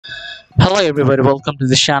Hello everybody, welcome to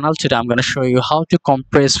the channel. Today I'm going to show you how to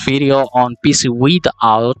compress video on PC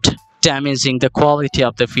without damaging the quality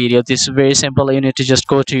of the video. This is very simple. You need to just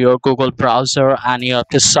go to your Google browser and you have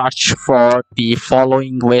to search for the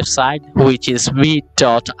following website, which is vid.io/video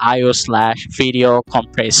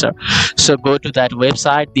compressor. So go to that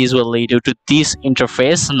website. This will lead you to this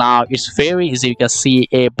interface. Now it's very easy. You can see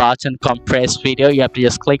a button, compress video. You have to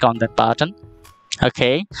just click on that button.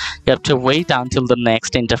 Okay, you have to wait until the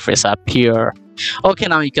next interface appear. Okay,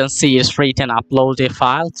 now you can see it's written upload a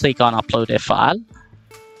file. Click on upload a file.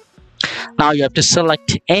 Now you have to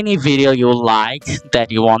select any video you like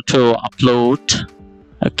that you want to upload.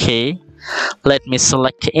 Okay, let me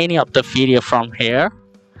select any of the video from here,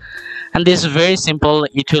 and this is very simple.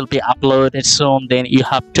 It will be uploaded soon. Then you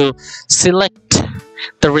have to select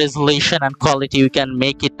the resolution and quality. You can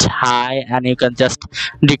make it high and you can just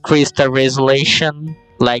decrease the resolution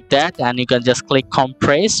like that, and you can just click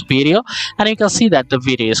compress video and you can see that the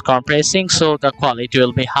video is compressing, so the quality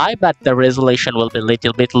will be high but the resolution will be a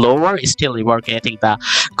little bit lower. Still you are getting the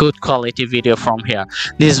good quality video from here.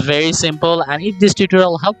 This is very simple, and if this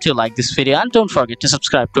tutorial helped you, like this video and don't forget to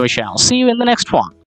subscribe to our channel. See you in the next one.